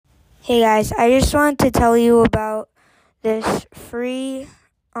Hey guys, I just wanted to tell you about this free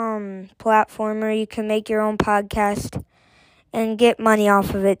platform where you can make your own podcast and get money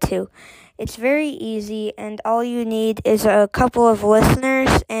off of it too. It's very easy and all you need is a couple of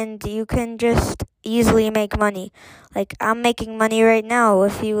listeners and you can just easily make money. Like I'm making money right now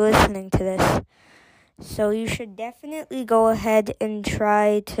with you listening to this. So you should definitely go ahead and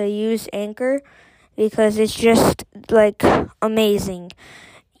try to use Anchor because it's just like amazing.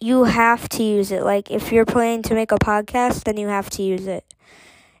 You have to use it. Like, if you're planning to make a podcast, then you have to use it.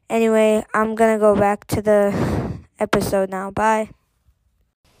 Anyway, I'm going to go back to the episode now. Bye.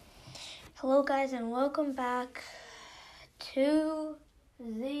 Hello, guys, and welcome back to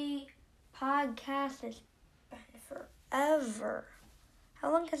the podcast. It's been forever.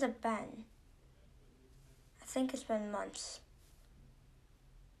 How long has it been? I think it's been months.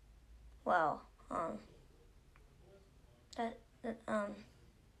 Well,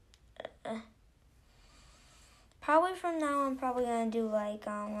 probably from now I'm probably gonna do like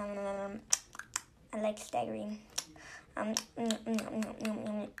I like staggering. Okay,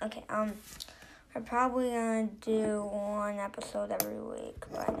 we're probably gonna do one episode every week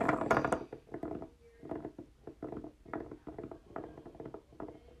by now.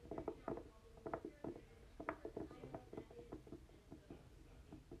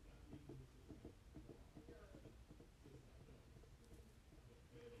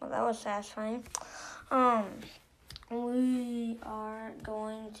 Well, that was satisfying. We are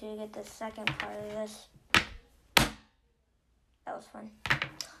going to get the second part of this. That was fun.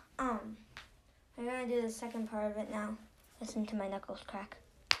 We're gonna do the second part of it now. Listen to my knuckles crack.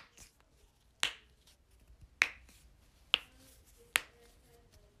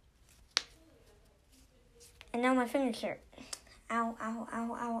 And now my fingers hurt. Ow, ow,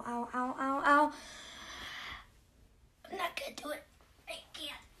 ow, ow, ow, ow, ow, ow. I'm not gonna do it. I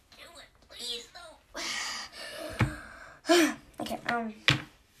can't do it. Please, no. Okay, alright,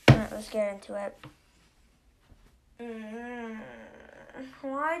 let's get into it.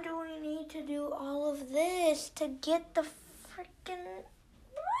 Why do we need to do all of this to get the freaking...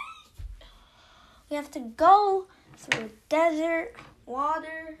 We have to go through desert,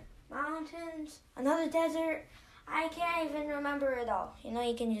 water, mountains, another desert. I can't even remember it all. You know,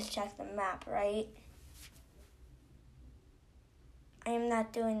 you can just check the map, right? I am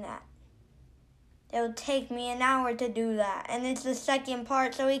not doing that. It would take me an hour to do that. And it's the second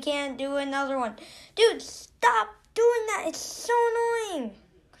part, so we can't do another one. Dude, stop doing that. It's so annoying.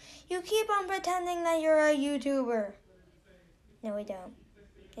 You keep on pretending that you're a YouTuber. No, we don't.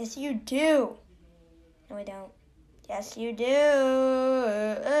 Yes, you do. No, we don't. Yes, you do.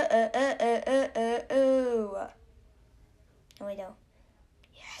 No, we don't.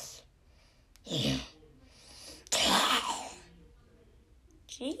 Yes. You.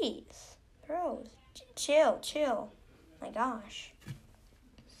 Jeez. Bros. Chill. My gosh.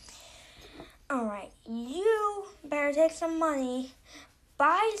 Alright, you better take some money,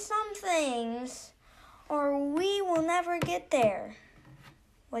 buy some things, or we will never get there.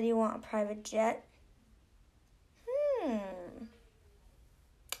 What do you want, a private jet?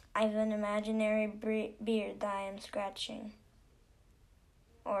 I have an imaginary beard that I am scratching.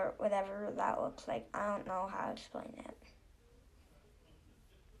 Or whatever that looks like. I don't know how to explain it.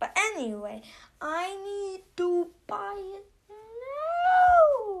 But anyway, I need to buy it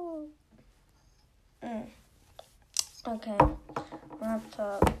now. Okay,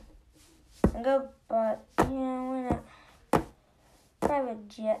 laptop. Go, but why not? Private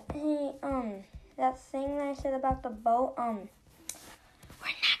jet. Hey, that thing that I said about the boat. We're not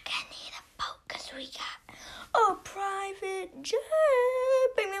gonna need a boat because we got a private jet.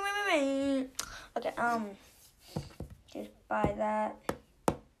 Okay, just buy that.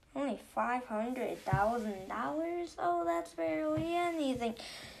 Only $500,000? Oh, that's barely anything.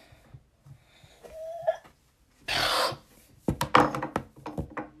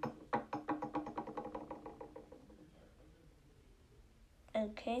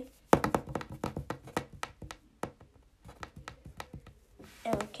 Okay.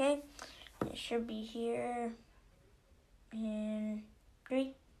 It should be here in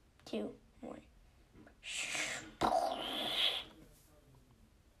 3, 2, 1.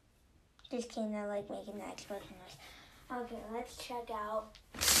 Just kidding, I like making that explosion noise. Okay, let's check out.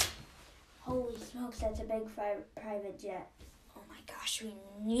 Holy smokes, that's a big private jet. Oh my gosh, we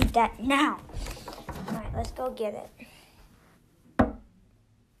need that now. Alright, let's go get it.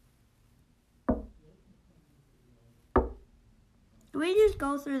 Do we just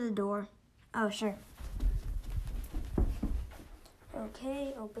go through the door? Oh, sure.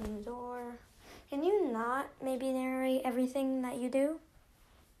 Okay, open the door. Can you not maybe narrate everything that you do?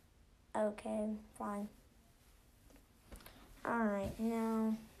 Okay, fine. Alright,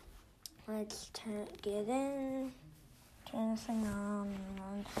 now let's get in. Turn this thing on.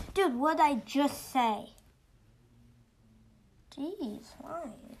 Dude, what'd I just say? Jeez,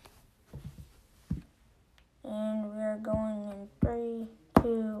 fine. And we're going in 3,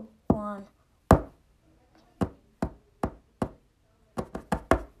 2, 1.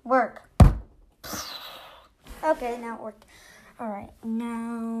 Work. Okay, now it worked. Alright,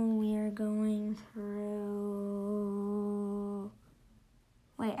 now we are going through...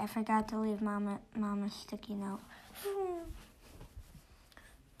 Wait, I forgot to leave Mama's sticky note.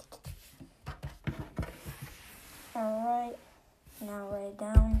 Alright, now write it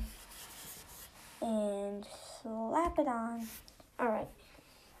down. And slap it on. Alright.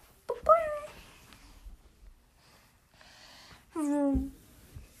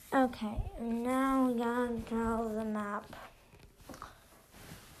 Okay, now we gotta draw the map.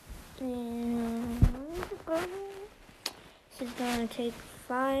 And this is gonna take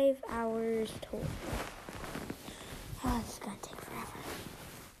 5 hours total. Oh, this is gonna take forever.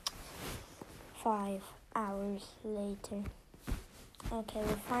 5 hours later. Okay,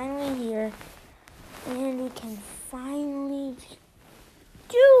 we're finally here. And we can finally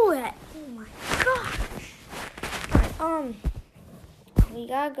do it! Oh my gosh! Alright, we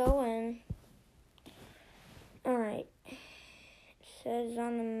gotta go in. Alright. It says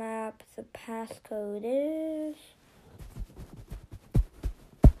on the map the passcode is...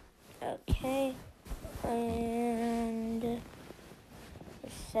 Okay. And it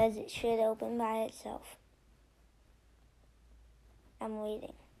says it should open by itself. I'm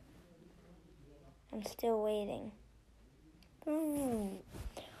waiting. I'm still waiting.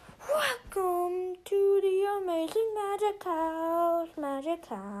 Welcome to the amazing Magic House, Magic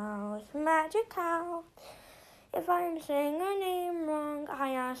House, Magic House. If I'm saying her name wrong,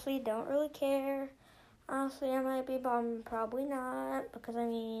 I honestly don't really care. Honestly, I might be bummed, probably not, because I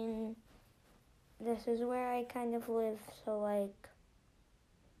mean, this is where I kind of live, so like,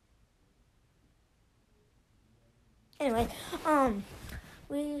 anyway,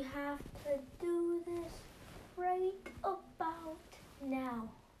 we have to do this right about now.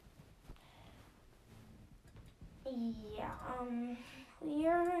 Yeah, we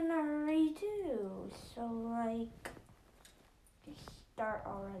are in a hurry too, so like, start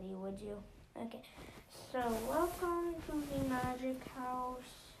already, would you? Okay, so welcome to the Magic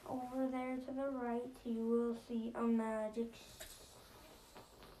House. Over there to the right, you will see a magic...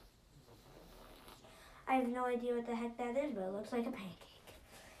 I have no idea what the heck that is, but it looks like a pancake.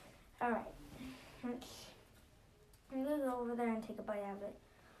 Alright, I'm gonna go over there and take a bite out of it.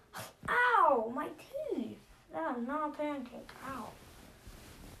 Ow! My teeth! That is not a pancake. Ow.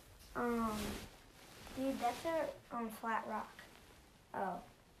 Dude, that's a flat rock. Oh.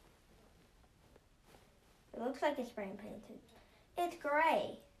 It looks like it's spray painted. It's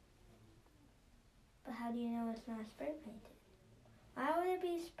gray. But how do you know it's not spray painted? Why would it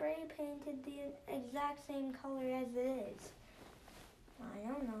be spray painted the exact same color as it is? I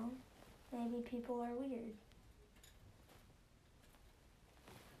don't know. Maybe people are weird.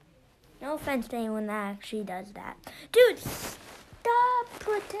 No offense to anyone that actually does that. Dude, stop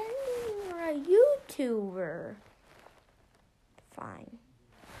pretending you're a YouTuber. Fine.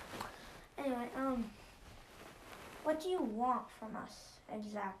 Anyway, what do you want from us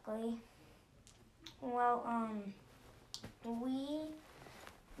exactly? Well, we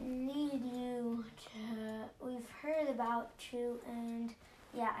need you to, we've heard about you, and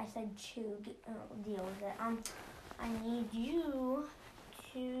yeah, I said chew, deal with it. I need you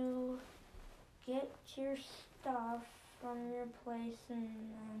to get your stuff from your place,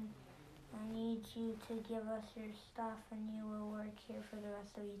 and I need you to give us your stuff, and you will work here for the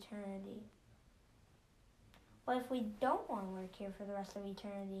rest of eternity. What if we don't want to work here for the rest of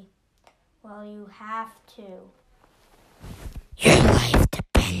eternity? Well, you have to. Your life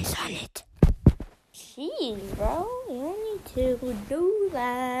depends on it. Jeez, bro. You don't need to do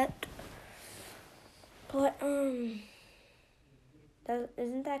that. But,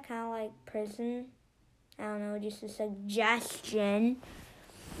 isn't that kind of like prison? I don't know, just a suggestion.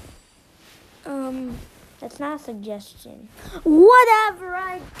 That's not a suggestion. Whatever,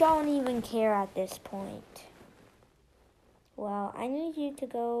 I don't even care at this point. Well, I need you to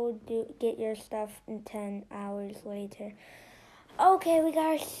go get your stuff in 10 hours later. Okay, we got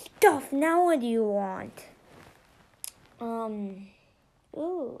our stuff. Now what do you want?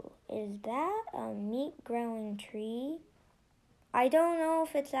 Ooh, is that a meat-growing tree? I don't know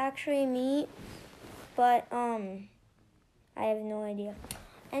if it's actually meat, but, I have no idea.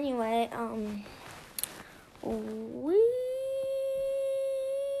 Anyway, we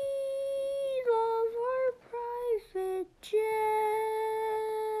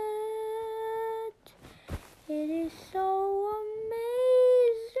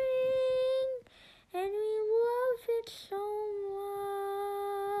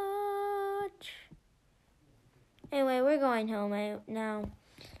we're going home now.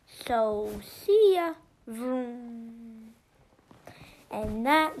 So, see ya. Vroom. And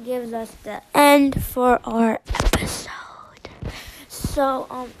that gives us the end for our episode. So,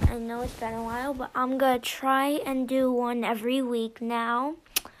 I know it's been a while, but I'm going to try and do one every week now.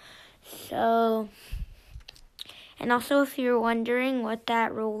 So, and also if you're wondering what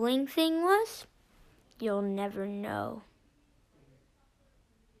that rolling thing was, you'll never know.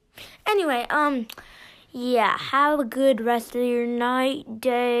 Anyway, yeah, have a good rest of your night,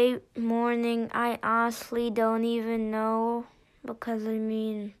 day, morning. I honestly don't even know because,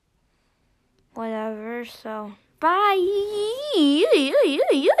 whatever. So, bye.